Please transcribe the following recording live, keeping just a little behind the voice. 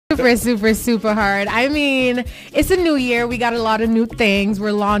super hard. I mean, it's a new year. We got a lot of new things.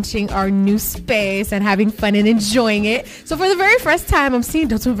 We're launching our new space and having fun and enjoying it. So for the very first time, I'm seeing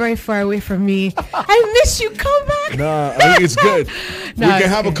Dotun very far away from me. I miss you. Come back. Nah, I mean, it's good. We can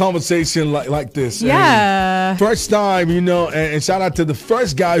have a conversation like this. Yeah. And first time, you know, and shout out to the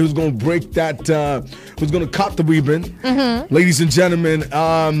first guy who's going to break that, who's going to cop the ribbon. Mm-hmm. Ladies and gentlemen.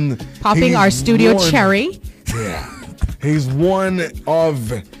 Popping our studio cherry. Yeah. He's one of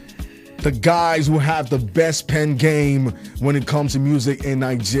the guys who have the best pen game when it comes to music in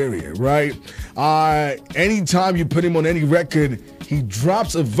Nigeria, right? Anytime you put him on any record, he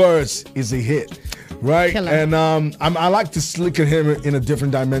drops a verse, is a hit, right? Killer. And I like to look at him in a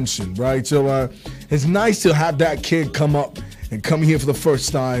different dimension, right? So it's nice to have that kid come up and come here for the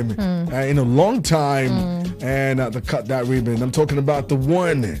first time in a long time and to cut that ribbon. I'm talking about the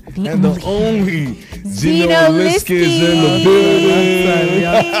one and the only Zinoleesky is in the building.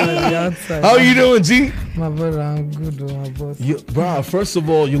 How you doing, G? My brother, I'm good, my boss. Bro, first of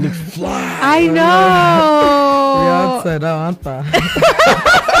all, you look fly. I know. We're outside, aren't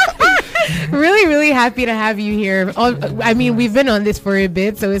Really happy to have you here. I mean, we've been on this for a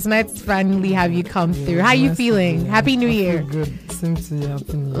bit, so it's nice to finally have you come through. How you feeling? Happy New Year. Good. Same to you.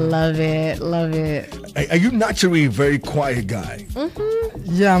 Happy New Year. Love it. Are you naturally a very quiet guy? Mm-hmm.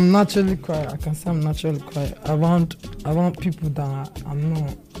 Yeah, I'm naturally quiet. I can say I'm naturally quiet. I want people that I'm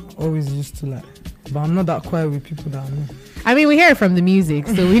not always used to, like, but I'm not that quiet with people that I know. I mean, we hear it from the music,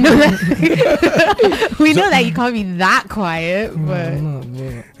 so we know that we know that you can't be that quiet. But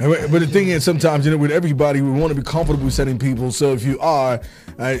but the thing is, sometimes, you know, with everybody, we want to be comfortable with setting people. So if you are,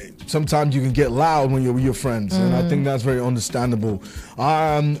 sometimes you can get loud when you're with your friends, and I think that's very understandable.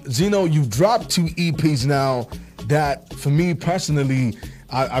 Zino, you've dropped 2 EPs now that, for me personally,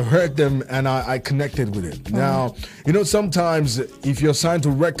 I've heard them and I connected with it. Now, you know, sometimes if you're signed to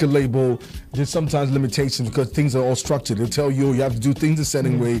a record label, there's sometimes limitations because things are all structured. They'll tell you have to do things a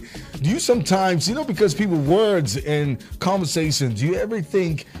certain way. Do you sometimes, you know, because people words and conversations, do you ever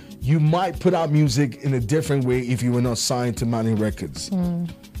think you might put out music in a different way if you were not signed to Manning Records?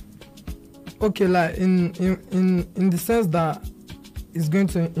 Okay, like in the sense that it's going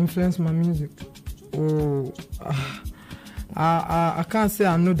to influence my music. I can't say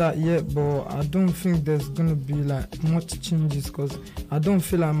I know that yet, but I don't think there's gonna be like much changes because I don't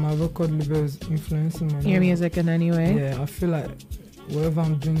feel like my record label is influencing my your music in any way. Yeah, I feel like whatever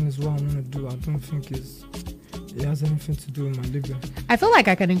I'm doing is what I'm gonna do. I don't think it has anything to do with my label. I feel like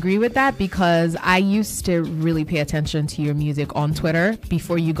I can agree with that because I used to really pay attention to your music on Twitter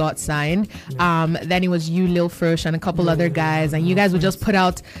before you got signed. Yeah. Then it was you, Lil Frush, and a couple other guys, and you guys would just put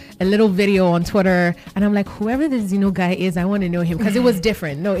out a little video on Twitter, and I'm like, whoever the Zino guy is, I want to know him because it was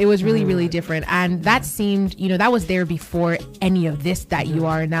different. No, it was really different, and that seemed, you know, that was there before any of this that you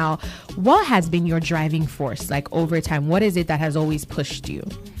are now. What has been your driving force, like, over time? What is it that has always pushed you?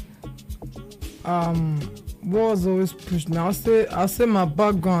 Was always pushed me. I'll say my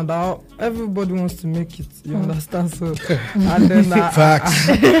background. Everybody wants to make it. You understand? So, and then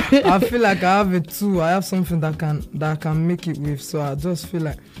I feel like I have a tool. I have something that I can make it with. So I just feel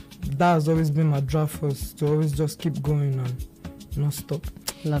like that has always been my drive force to always just keep going and not stop.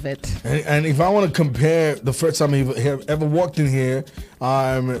 Love it. And if I want to compare the first time I ever walked in here,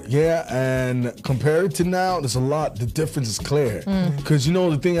 and compare it to now, there's a lot. The difference is clear. Because, you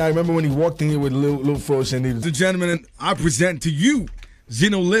know, the thing I remember when he walked in here with Lil Frosh, and ladies and gentlemen, I present to you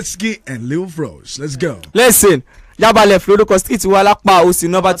Zinoleesky and Lil Frosh. Let's go. Listen. Yaba left lórúkọ street wa lápá òsì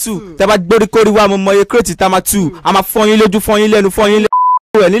number 2. Tẹ́ bá gbórí kórí wa mo mọye crate tama 2. A máa fọyín lójú fọyín lẹ́nu fọyín lẹ́nu.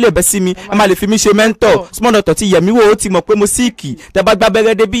 Ẹ nílé bẹ́ sí mi ẹ má lè fi mí ṣe mentor small doctor ti yẹ̀mí wò ó ti mọ̀ pé mo síìkì tẹ́ bá gbá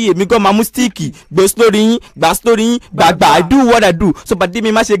bẹ́rẹ́ dé bí èmi gan máa mú sticky gbé story yín gbàgbà I do what I do so bàdí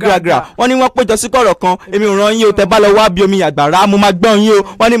mi má ṣe gragra wọ́n ní wọ́n péjọ sí kọ̀rọ̀ kan èmi ò ràn yín o tẹ́ bá lọ wá bí omi àgbàrá mo máa gbọ́n yín o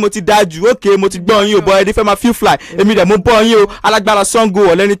wọ́n ní mo ti dáa jù okay mo ti gbọ́n yín o bọ́ ẹni fẹ́ máa feel fly èmi dẹ̀ mo bọ́ yín o alágbára Sango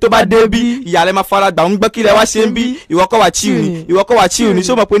ọ̀lẹ́ni tó bá dé bí ìyàlẹ́ máa fara gbà ń gbọ́ kílẹ̀ wá ṣe ń bí ìwọ kọ́ wà chill ni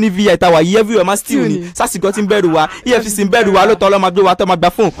ṣó mọ̀ pé ní vi ìtawà yìí everywhere máa still ni sásìkò tí ń bẹ̀rù wa EFCC ń bẹ̀rù wa lóòótọ́ ọlọ́mọ gbé wa tó máa gbà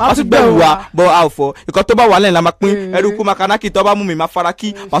fóun wọ́n tún gbẹ̀rù wa bọ́ a ò fọ́ ìkan tó bá wà lẹ́yìn la máa pín ẹrú kú makanaki tó bá mú mi máa fara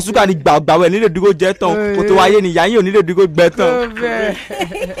kí Masuka ni gbàgbàwẹ̀ nílé dúró jẹ́ tán kò tó wáyé ni yàyín ò nílé dúró gbẹ tán.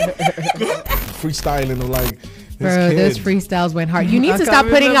 Freestyling like Bro, those freestyles went hard. You need to stop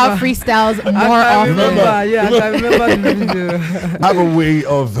putting out freestyles more often. I can remember the video. I have a way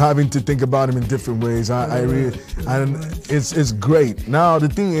of having to think about them in different ways. And it's great. Now the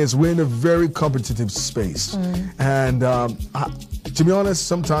thing is, we're in a very competitive space, and to be honest,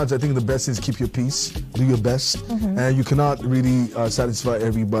 sometimes I think the best is keep your peace, do your best, and you cannot really satisfy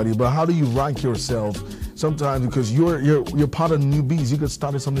everybody. But how do you rank yourself sometimes because you're part of the new beats, you could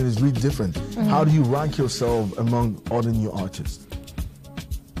start something that's really different. How do you rank yourself among all the new artists?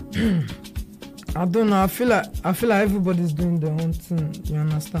 I don't know. I feel like everybody's doing their own thing. You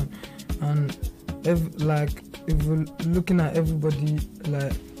understand? And if we're looking at everybody,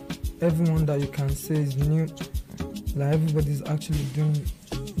 like everyone that you can say is new, like everybody's actually doing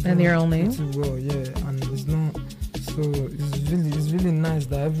their own way. Well, yeah, and it's not. So it's really nice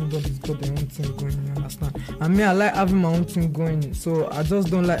that everybody's got their own thing going. You understand? And me, I like having my own thing going. So I just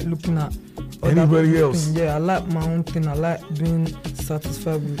don't like looking at anybody else. Yeah, I like my own thing. I like being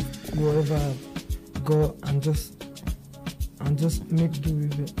satisfied with whatever I've got and just make do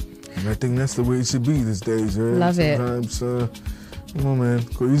with it. And I think that's the way it should be these days. Right? Love it. Sometimes, come on, man,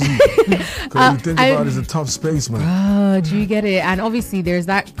 go easy. Because you think about it, it's a tough space, man. Oh, do you get it? And obviously, there's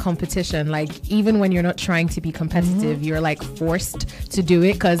that competition. Like, even when you're not trying to be competitive, you're like forced to do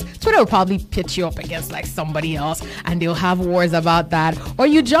it because Twitter will probably pitch you up against like somebody else and they'll have wars about that. Or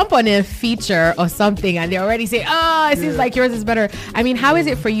you jump on a feature or something and they already say, oh, it seems like yours is better. I mean, how is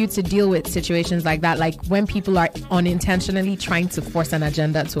it for you to deal with situations like that? Like, when people are unintentionally trying to force an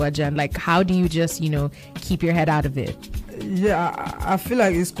agenda to a gen, like, how do you just, keep your head out of it? Yeah, I feel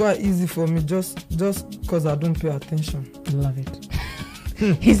like it's quite easy for me just because I don't pay attention. Love it.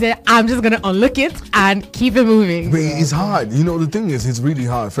 He said, I'm just going to unlook it and keep it moving. But it's hard. The thing is, it's really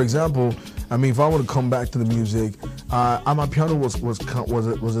hard. For example, I mean, if I want to come back to the music, Amapiano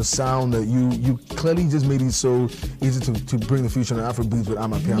was a sound that you clearly just made it so easy to bring the fusion and Afrobeats with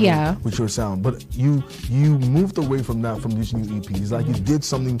Amapiano, with your sound. But you moved away from that from this new EP. It's like you did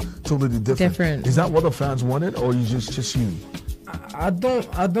something totally different. Is that what the fans wanted, or you just you? I don't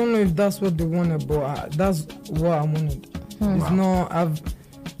know if that's what they wanted, but that's what I wanted. It's not.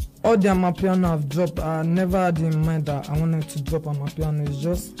 All the Amapiano I've dropped, I never had in mind that I wanted to drop Amapiano. It's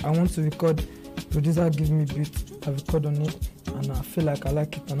just I want to record. Producer give me beat, I record on it, and I feel like I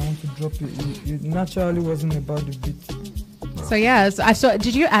like it, and I want to drop it. It naturally wasn't about the beat. So yes, I saw.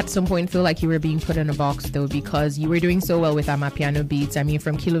 Did you at some point feel like you were being put in a box though, because you were doing so well with Amapiano beats? I mean,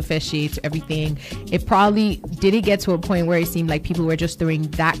 from Kilo Feshe to everything, it get to a point where it seemed like people were just throwing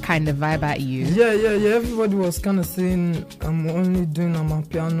that kind of vibe at you? Yeah. Everybody was kind of saying I'm only doing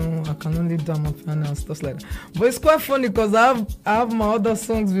Amapiano. I can only do Amapiano and stuff like that. But it's quite funny because I have my other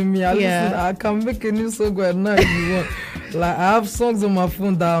songs with me. I can make a new song right now if you want. Like I have songs on my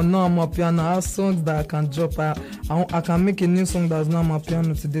phone that are not Amapiano. I have songs that I can drop. I can make a new song that's not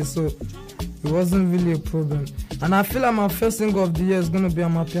Amapiano today, so it wasn't really a problem. And I feel like my first single of the year is gonna be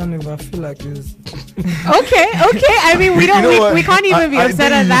Amapiano if I feel like it's okay. I mean, we can't even be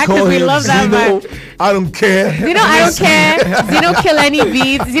upset at that because we love that vibe. I don't care. I don't care. Zino kill any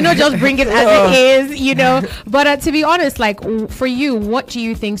beats. Zino just bring it as it is, But to be honest, like for you, what do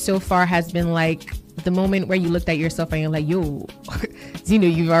you think so far has been like the moment where you looked at yourself and you're like, yo,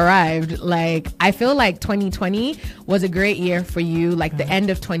 Zino, you've arrived? Like, I feel like 2020 was a great year for you, like the end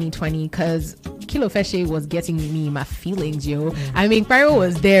of 2020, because Kilo Feshe was getting me my feelings, yo. I mean, Pyro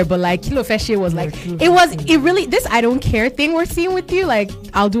was there, but like Kilo Feshe was like, it really, this I don't care thing we're seeing with you, like,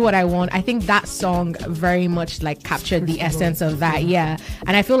 I'll do what I want. I think that song very much like captured the essence of that, yeah.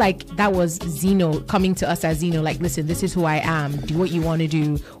 And I feel like that was Zino coming to us as Zino, like, listen, this is who I am. Do what you want to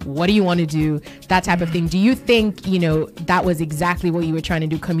do. What do you want to do? That type of thing. Do you think, that was exactly what you were trying to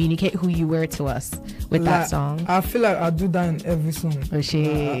do, communicate who you were to us with that song? I feel like I do that in every song. Oh,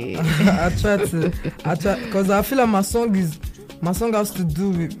 shit. I try because I feel like my song has to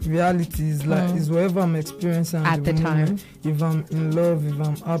do with reality. It's like it's whatever I'm experiencing at the time. If I'm in love, if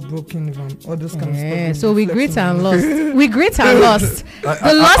I'm heartbroken, if I'm all those kind of stuff. So we greet and lost.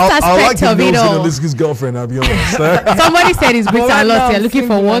 The lost aspect of it all. Zinoleesky's girlfriend, I'll be honest. Somebody said he's greet and lost. You're looking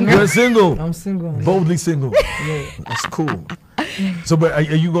for one girl. You're single. I'm single. Boldly single. Yeah. That's cool. So, but are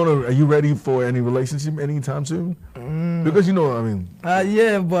you ready for any relationship anytime soon? Because what I mean.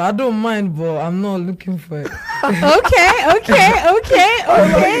 Yeah, but I don't mind, but I'm not looking for it. Okay.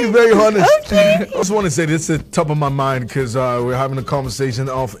 He's very honest. Okay. I just want to say this is the top of my mind because we're having a conversation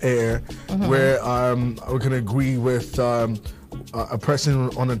off air where we can agree with a person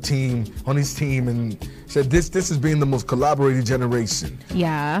on his team, and said this has been the most collaborated generation.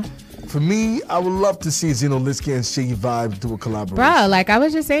 Yeah. For me, I would love to see Zinoleesky and Shaggy Vibe do a collaboration. Bro, like I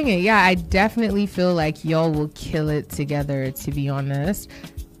was just saying it. Yeah, I definitely feel like y'all will kill it together, to be honest.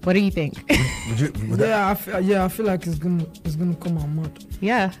 What do you think? I feel like it's gonna come out mad.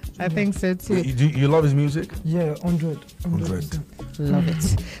 Yeah, I think so too. You love his music? Yeah, 100%. Love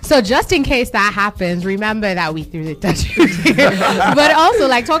it. So just in case that happens, remember that we threw the touch. But also,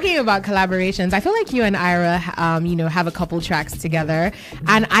 like, talking about collaborations, I feel like you and Ira, have a couple tracks together,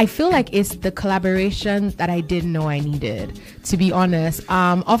 and I feel like it's the collaboration that I didn't know I needed, to be honest.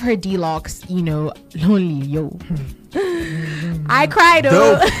 Of her Deluxe, Lonely Yo. I cried.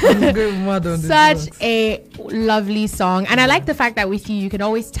 Such a lovely song, and I like the fact that with you can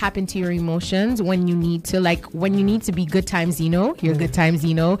always tap into your emotions when you need to. Like when you need to be good time Zino, you're good time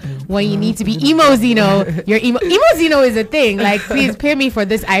Zino. When you need to be emo Zino, you're emo Zino is a thing. Like, please pay me for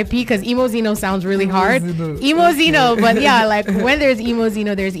this IP because emo Zino sounds really hard. Emo Zino, but yeah, like when there's emo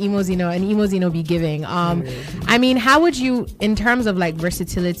Zino, there's emo Zino, and emo Zino be giving. I mean, how would you, in terms of like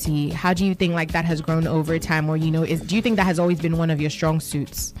versatility, how do you think like that has grown over time, or do you think that has always been one of your strong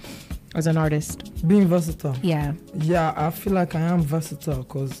suits as an artist? Being versatile. Yeah, I feel like I am versatile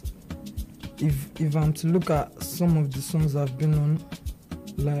because if I'm to look at some of the songs I've been on,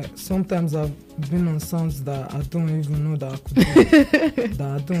 like sometimes I've been on songs that I don't even know that I could do, that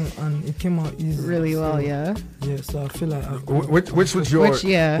I don't, and it came out easy. Really well, yeah. Yeah, so I feel like which was your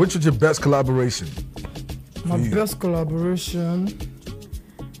best collaboration? My best collaboration,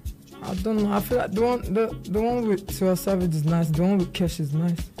 I don't know. I feel like the one with Tiwa Savage is nice. The one with Kesh is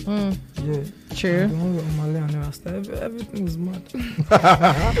nice. Yeah, true. The one with Omale and Rasta, everything is mad.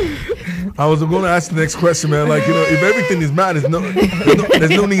 I was going to ask the next question, man. Like, if everything is mad, there's no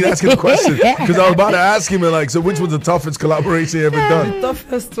need asking the question, because I was about to ask him, like, so which was the toughest collaboration you ever done? The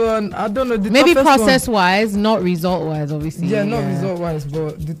toughest one, I don't know. Maybe process-wise, not result-wise, obviously. Yeah, not result-wise,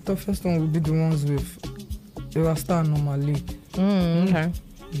 but the toughest one would be the ones with Rasta and Omale. Okay.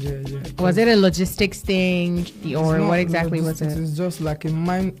 Yeah. Was it a logistics thing, or what exactly was it? It's just like a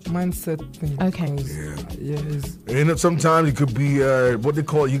mindset thing. Okay. Yeah. Sometimes it could be what they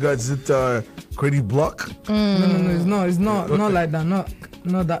call it, you guys. Is it creative block? No, it's not like that. Not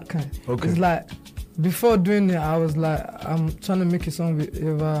that kind. Okay. It's like before doing it, I was like, I'm trying to make a song with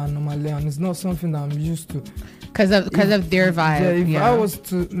Eva and Omale, and it's not something that I'm used to. Because of their vibe. Yeah, if I was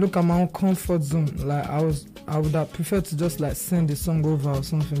to look at my own comfort zone, like I would have preferred to just like send the song over or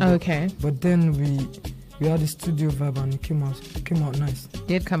something. Okay. But then we had the studio vibe and it came out nice.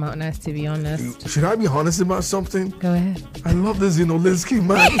 Did come out nice, to be honest. Should I be honest about something? Go ahead. I love this Zinoleesky,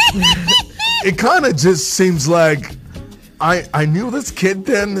 man. It kind of just seems like I knew this kid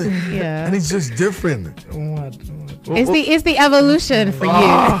then, and it's just different. What? It's the evolution for you.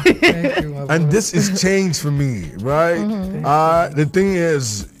 Thank you, and this is change for me, right? The thing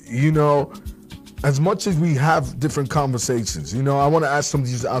is, as much as we have different conversations, I want to ask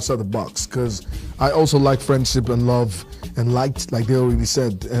something outside the box, because I also like friendship and love and liked, like they already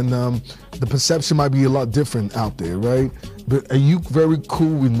said, and the perception might be a lot different out there, right? But are you very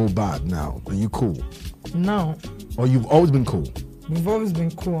cool with Mohbad now? Are you cool? No. Or you've always been cool? We've always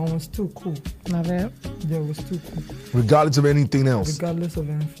been cool, and we're still cool. Love it. Yeah, we're still cool. Regardless of anything else? Regardless of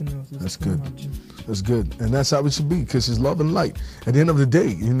anything else. That's good. That's good. And that's how it should be, because it's love and light. At the end of the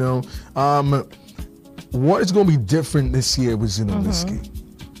day, what is going to be different this year with Zinoleesky?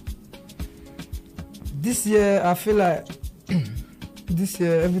 This year, I feel like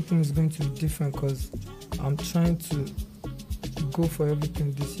everything is going to be different, because I'm trying to go for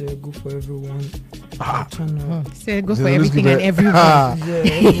everything this year, go for everyone. I'm trying to say go for everything and everyone.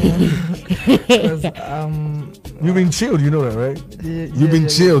 Because you've been chilled, you know that, right? You've been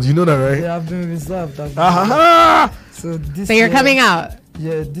chilled, you know that, right? Yeah, I've been reserved. So you're coming out.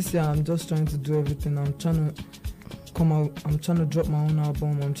 Yeah, this year I'm just trying to do everything. I'm trying to come out. I'm trying to drop my own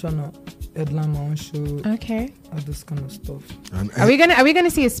album. I'm trying to headline my own show. Okay. All this kind of stuff. Are we gonna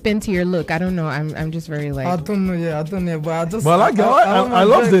see a spin to your look? I don't know. I'm just very like. I don't know. But I just. Well, I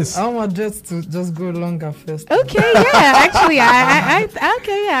love this. I want my dress to just go longer first. Okay. Yeah. Actually, I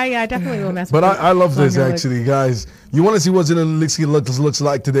definitely will mess. But I love this actually, guys. You want to see what Zinoleesky looks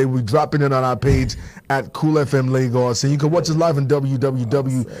like today? We're dropping it on our page at Cool FM Lagos, and you can watch us live on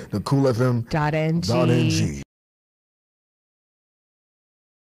www.coolfm.ng.